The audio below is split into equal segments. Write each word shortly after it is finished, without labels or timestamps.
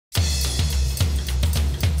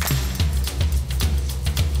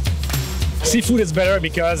Seafood is better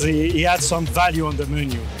because he adds some value on the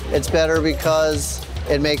menu. It's better because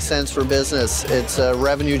it makes sense for business. It's a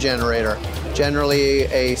revenue generator. Generally,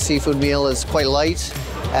 a seafood meal is quite light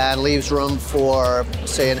and leaves room for,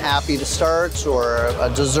 say, an appy to start, or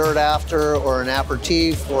a dessert after, or an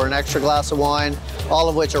aperitif, or an extra glass of wine, all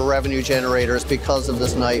of which are revenue generators because of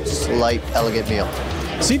this nice, light, elegant meal.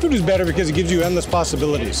 Seafood is better because it gives you endless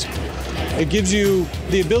possibilities. It gives you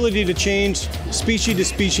the ability to change species to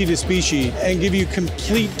species to species and give you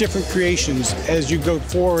complete different creations as you go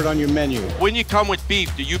forward on your menu. When you come with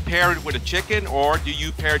beef, do you pair it with a chicken, or do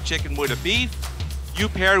you pair chicken with a beef? You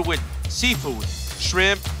pair it with seafood,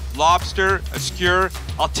 shrimp, lobster, a skewer.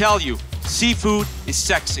 I'll tell you, seafood is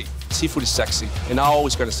sexy. Seafood is sexy, and I'm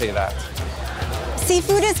always going to say that.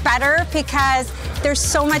 Seafood is better because there's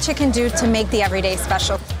so much it can do to make the everyday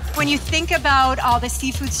special. When you think about all the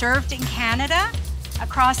seafood served in Canada,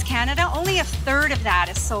 across Canada, only a third of that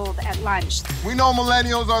is sold at lunch. We know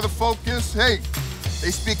millennials are the focus. Hey,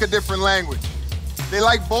 they speak a different language. They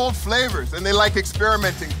like bold flavors and they like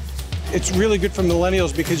experimenting. It's really good for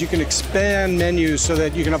millennials because you can expand menus so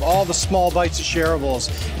that you can have all the small bites of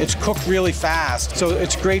shareables. It's cooked really fast, so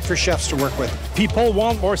it's great for chefs to work with. People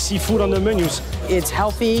want more seafood on the menus. It's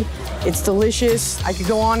healthy, it's delicious. I could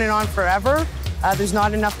go on and on forever. There's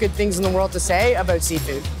not enough good things in the world to say about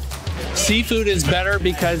seafood. Seafood is better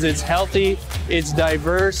because it's healthy, it's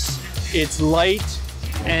diverse, it's light,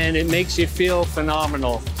 and it makes you feel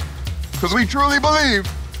phenomenal. Because we truly believe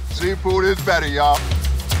seafood is better, y'all.